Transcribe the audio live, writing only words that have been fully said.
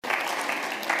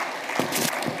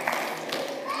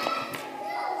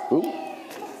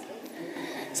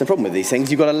the problem with these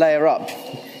things. You've got to layer up.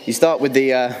 You start with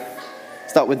the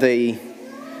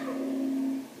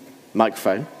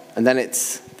microphone, and then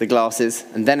it's the glasses,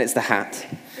 and then it's the hat.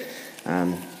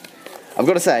 I've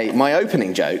got to say, my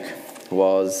opening joke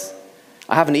was,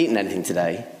 I haven't eaten anything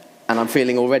today, and I'm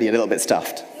feeling already a little bit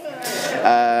stuffed.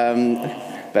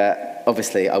 But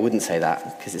obviously, I wouldn't say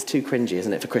that, because it's too cringy,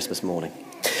 isn't it, for Christmas morning?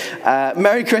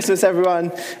 Merry Christmas,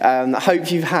 everyone. I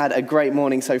hope you've had a great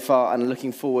morning so far and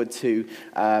looking forward to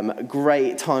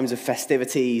great times of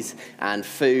festivities and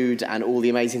food and all the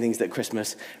amazing things that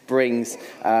Christmas brings.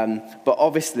 But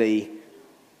obviously,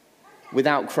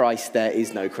 without Christ, there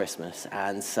is no Christmas.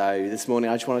 And so this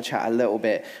morning, I just want to chat a little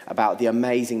bit about the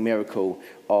amazing miracle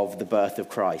of the birth of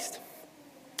Christ.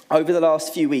 Over the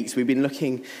last few weeks, we've been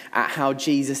looking at how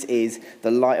Jesus is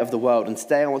the light of the world. And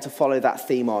today I want to follow that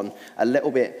theme on a little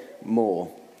bit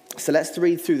more. So let's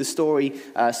read through the story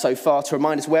so far to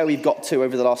remind us where we've got to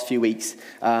over the last few weeks.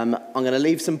 I'm going to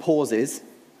leave some pauses,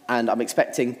 and I'm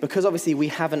expecting, because obviously we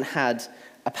haven't had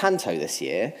a panto this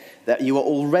year, that you are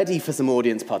all ready for some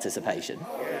audience participation.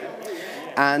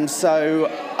 And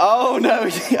so, oh no,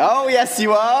 oh yes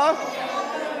you are.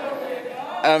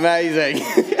 Amazing.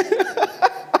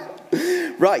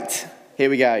 Right, here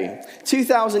we go.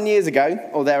 2,000 years ago,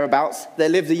 or thereabouts, there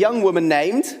lived a young woman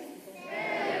named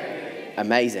Mary.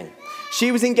 Amazing.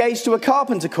 She was engaged to a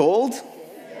carpenter called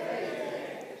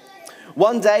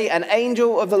One day, an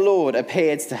angel of the Lord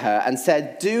appeared to her and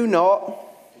said, "Do not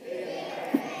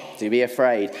be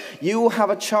afraid. You will have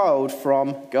a child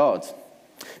from God."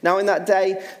 Now, in that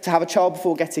day, to have a child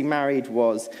before getting married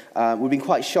would have been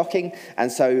quite shocking.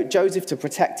 And so Joseph, to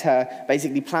protect her,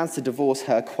 basically plans to divorce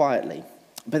her quietly.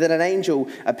 But then an angel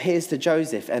appears to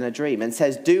Joseph in a dream and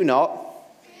says, "Do not."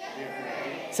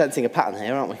 Sensing a pattern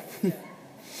here, aren't we?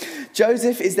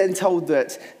 Joseph is then told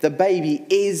that the baby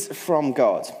is from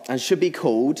God and should be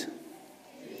called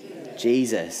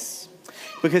Jesus,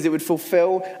 because it would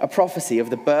fulfill a prophecy of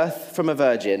the birth from a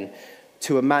virgin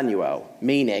to Emmanuel,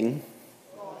 meaning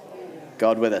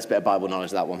God with us. Bit of Bible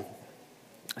knowledge, that one.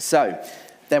 So,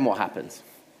 then what happens?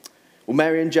 Well,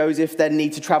 Mary and Joseph then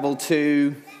need to travel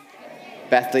to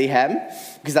Bethlehem,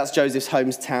 because that's Joseph's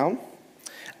hometown.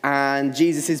 And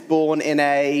Jesus is born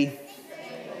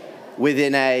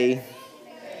within a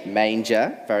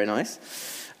manger. Very nice.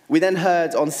 We then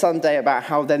heard on Sunday about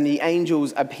how then the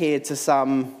angels appeared to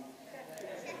some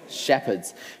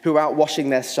shepherds who were out washing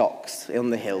their socks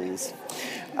on the hills.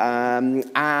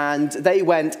 And they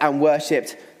went and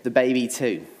worshipped the baby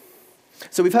too.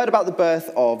 So we've heard about the birth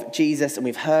of Jesus, and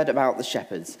we've heard about the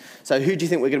shepherds. So who do you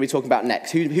think we're going to be talking about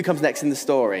next? Who comes next in the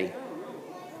story?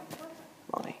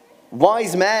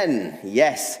 Wise men.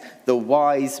 Yes, the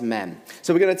wise men.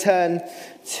 So we're going to turn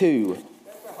to...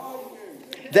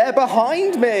 They're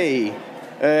behind me.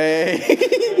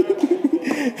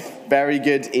 Very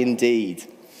good indeed.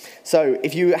 So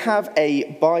if you have a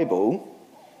Bible,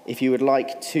 if you would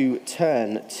like to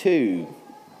turn to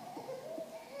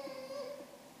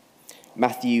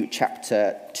Matthew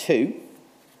chapter 2,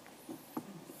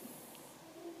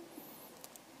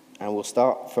 and we'll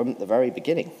start from the very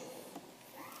beginning.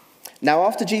 Now,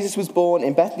 after Jesus was born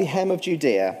in Bethlehem of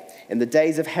Judea, in the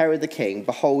days of Herod the king,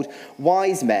 behold,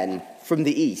 wise men from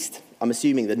the east, I'm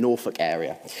assuming the Norfolk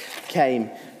area, came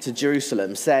to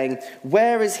Jerusalem, saying,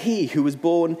 "Where is he who was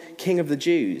born King of the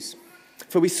Jews?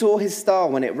 For we saw his star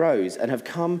when it rose and have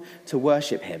come to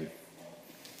worship him."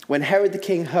 When Herod the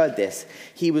king heard this,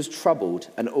 he was troubled,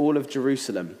 and all of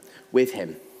Jerusalem with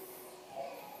him.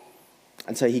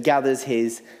 And so he gathers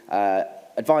his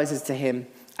advisors to him,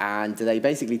 and they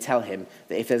basically tell him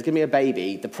that if there's going to be a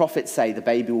baby, the prophets say the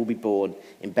baby will be born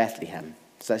in Bethlehem.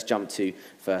 So let's jump to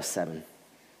verse 7.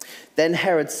 Then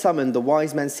Herod summoned the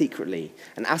wise men secretly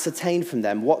and ascertained from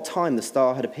them what time the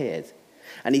star had appeared.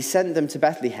 And he sent them to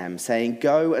Bethlehem, saying,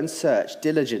 "Go and search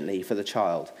diligently for the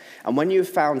child, and when you have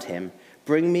found him,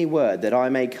 bring me word that I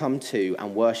may come to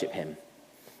and worship him."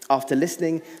 After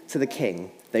listening to the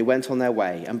king, they went on their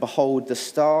way, and behold, the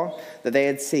star that they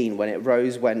had seen when it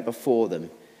rose went before them,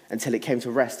 until it came to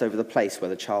rest over the place where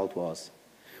the child was.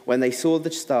 When they saw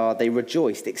the star, they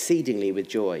rejoiced exceedingly with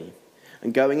joy.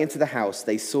 And going into the house,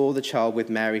 they saw the child with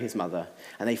Mary his mother,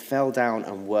 and they fell down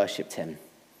and worshipped him.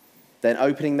 Then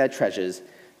opening their treasures,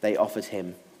 they offered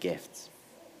him gifts.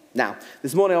 Now,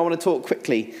 this morning I want to talk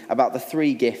quickly about the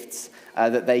three gifts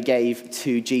that they gave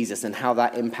to Jesus and how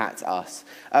that impacts us.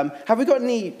 Have we got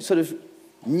any sort of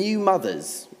new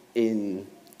mothers in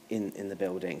the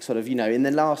building? Sort of, you know, in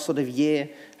the last sort of year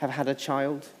have had a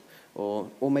child? Or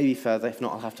maybe further. If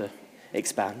not, I'll have to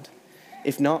expand.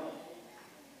 If not,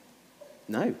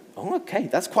 no. Oh, okay.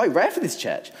 That's quite rare for this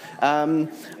church.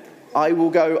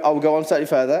 I'll go on slightly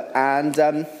further. And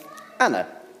Anna,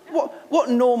 what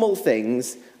normal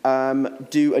things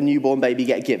do a newborn baby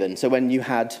get given? So when you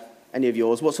had any of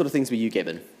yours, what sort of things were you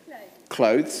given?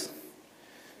 Clothes.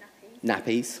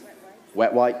 Nappies.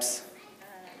 Wet wipes.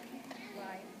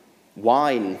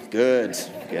 Wine. Good,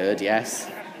 yes.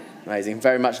 Amazing,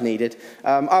 very much needed.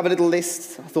 I have a little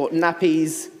list. I thought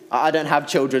nappies. I don't have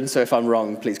children, so if I'm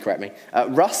wrong, please correct me.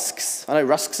 Rusks. I know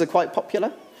rusks are quite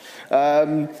popular.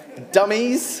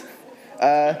 Dummies.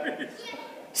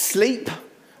 Sleep.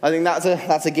 I think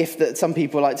that's a gift that some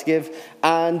people like to give.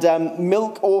 And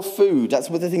milk or food. That's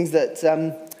one of the things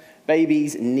that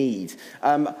babies need.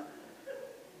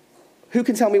 Who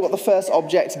can tell me what the first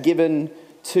object given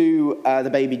to the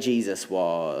baby Jesus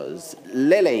was?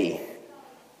 Lily.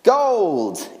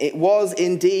 Gold. It was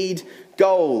indeed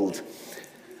gold.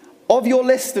 Of your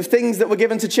list of things that were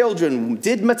given to children,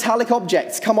 did metallic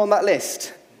objects come on that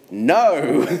list?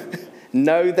 No.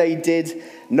 No, they did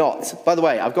not. By the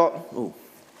way, I've got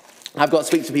to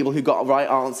speak to people who got right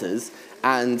answers,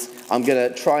 and I'm going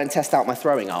to try and test out my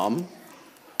throwing arm.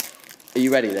 Are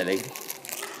you ready, Lily?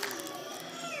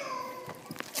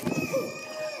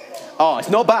 Oh, it's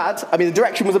not bad. I mean, the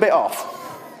direction was a bit off.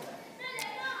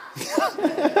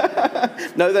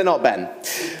 No, they're not, Ben.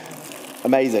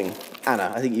 Amazing.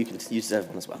 Anna, I think you deserve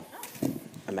one as well.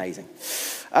 Amazing.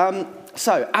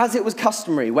 So, as it was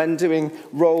customary when doing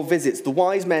royal visits, the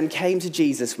wise men came to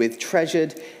Jesus with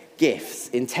treasured gifts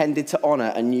intended to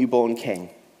honor a newborn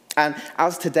king. And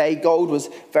as today, gold was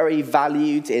very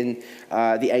valued in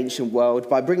the ancient world.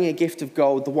 By bringing a gift of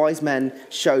gold, the wise men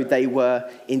showed they were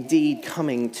indeed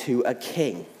coming to a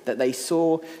king, that they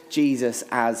saw Jesus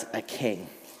as a king.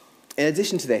 In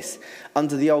addition to this,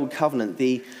 under the Old Covenant,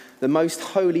 the most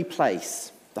holy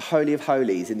place, the Holy of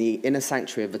Holies, in the inner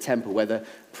sanctuary of the temple, where the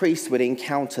priest would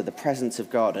encounter the presence of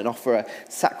God and offer a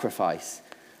sacrifice.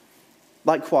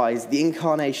 Likewise, the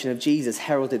incarnation of Jesus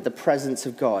heralded the presence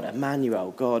of God,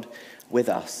 Emmanuel, God with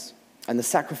us, and the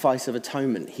sacrifice of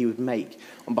atonement he would make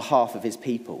on behalf of his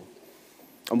people.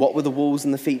 And what were the walls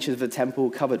and the features of the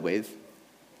temple covered with?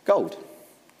 Gold.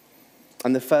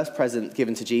 And the first present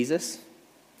given to Jesus?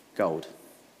 Gold.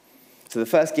 So the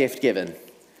first gift given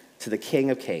to the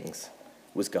King of Kings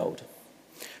was gold.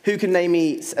 Who can name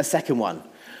me a second one?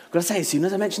 I've got to say, as soon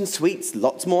as I mentioned sweets,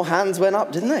 lots more hands went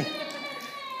up, didn't they?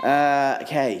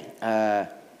 Okay,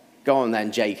 go on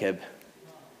then, Jacob.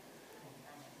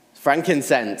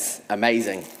 Frankincense,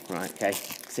 amazing. Right, okay,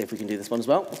 see if we can do this one as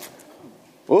well.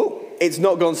 Oh, it's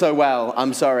not gone so well,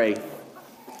 I'm sorry.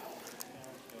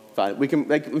 Fine,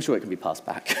 I'm sure it can be passed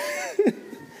back.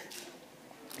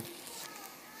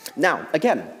 Now,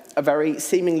 again, a very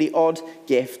seemingly odd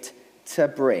gift to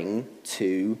bring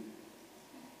to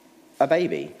a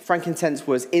baby. Frankincense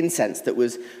was incense that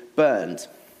was burned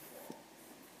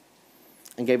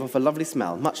and gave off a lovely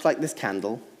smell, much like this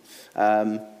candle.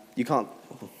 You can't...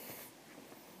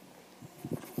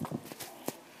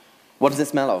 What does it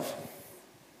smell of?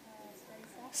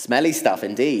 Smelly stuff,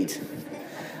 indeed.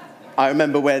 I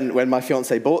remember when my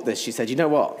fiancée bought this, she said, you know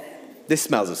what? This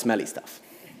smells of smelly stuff.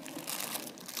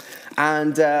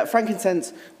 And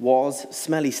frankincense was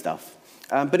smelly stuff.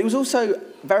 But it was also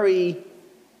very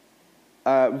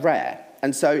rare.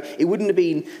 And so it wouldn't have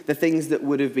been the things that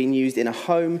would have been used in a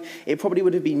home. It probably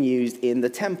would have been used in the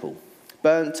temple,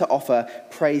 burnt to offer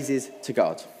praises to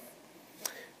God.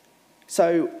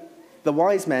 So the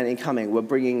wise men in coming were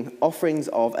bringing offerings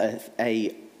of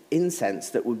a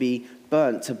incense that would be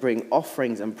burnt to bring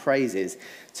offerings and praises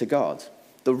to God.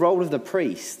 The role of the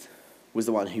priest was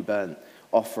the one who burnt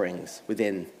offerings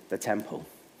within the temple.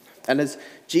 And as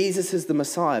Jesus is the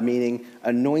Messiah, meaning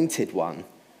anointed one,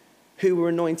 who were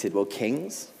anointed? Well,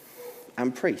 kings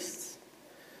and priests.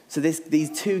 So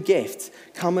these two gifts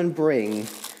come and bring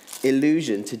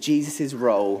illusion to Jesus'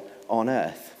 role on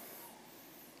earth.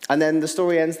 And then the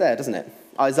story ends there, doesn't it?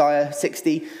 Isaiah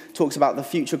 60 talks about the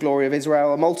future glory of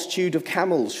Israel. A multitude of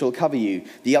camels shall cover you,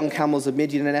 the young camels of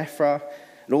Midian and Ephraim,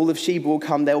 and all of Sheba will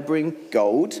come. They'll bring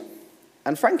gold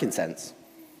and frankincense.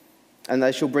 And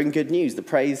they shall bring good news, the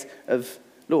praise of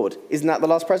Lord. Isn't that the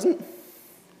last present?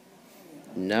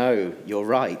 No, you're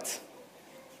right.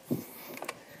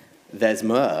 There's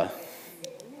myrrh.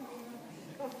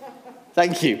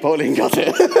 Thank you, Pauline got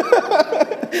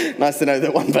it. Nice to know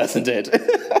that one person did.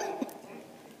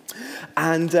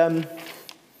 And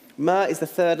myrrh is the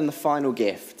third and the final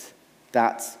gift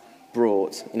that's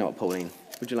brought. You know what, Pauline?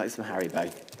 Would you like some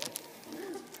Haribo?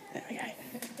 There we go.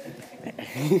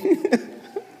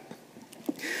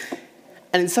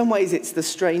 And in some ways, it's the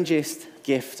strangest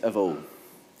gift of all.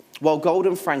 While gold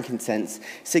and frankincense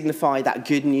signify that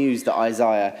good news that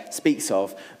Isaiah speaks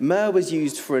of, myrrh was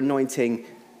used for anointing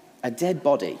a dead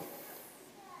body.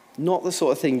 Not the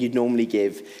sort of thing you'd normally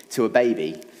give to a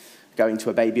baby, going to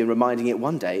a baby and reminding it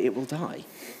one day it will die.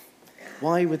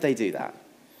 Why would they do that?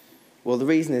 Well, the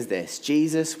reason is this: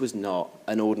 Jesus was not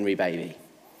an ordinary baby.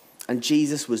 And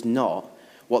Jesus was not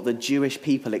what the Jewish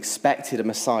people expected a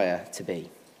Messiah to be.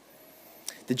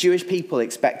 The Jewish people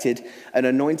expected an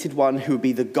anointed one who would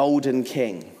be the golden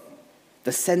king,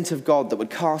 the scent of God that would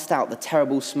cast out the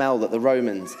terrible smell that the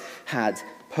Romans had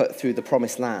put through the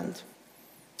promised land.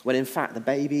 When in fact the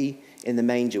baby in the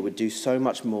manger would do so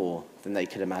much more than they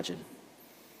could imagine.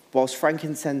 Whilst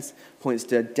frankincense points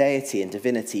to deity and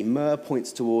divinity, myrrh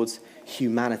points towards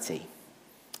humanity.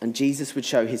 And Jesus would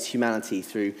show his humanity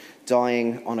through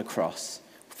dying on a cross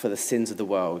for the sins of the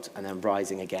world and then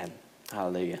rising again.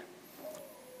 Hallelujah.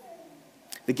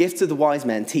 The gifts of the wise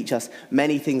men teach us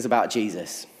many things about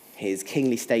Jesus: his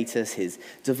kingly status, his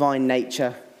divine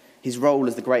nature, his role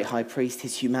as the great high priest,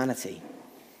 his humanity.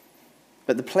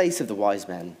 But the place of the wise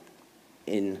men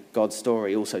in God's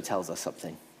story also tells us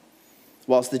something.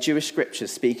 Whilst the Jewish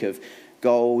scriptures speak of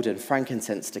gold and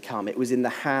frankincense to come, it was in the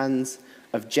hands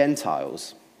of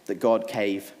Gentiles that God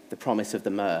gave the promise of the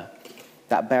myrrh,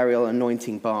 that burial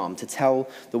anointing balm, to tell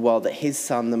the world that his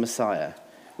son, the Messiah,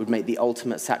 would make the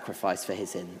ultimate sacrifice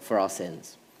for our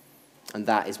sins. And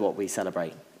that is what we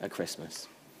celebrate at Christmas.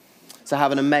 So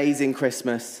have an amazing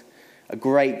Christmas, a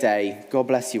great day. God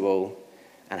bless you all,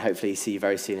 and hopefully see you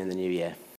very soon in the new year.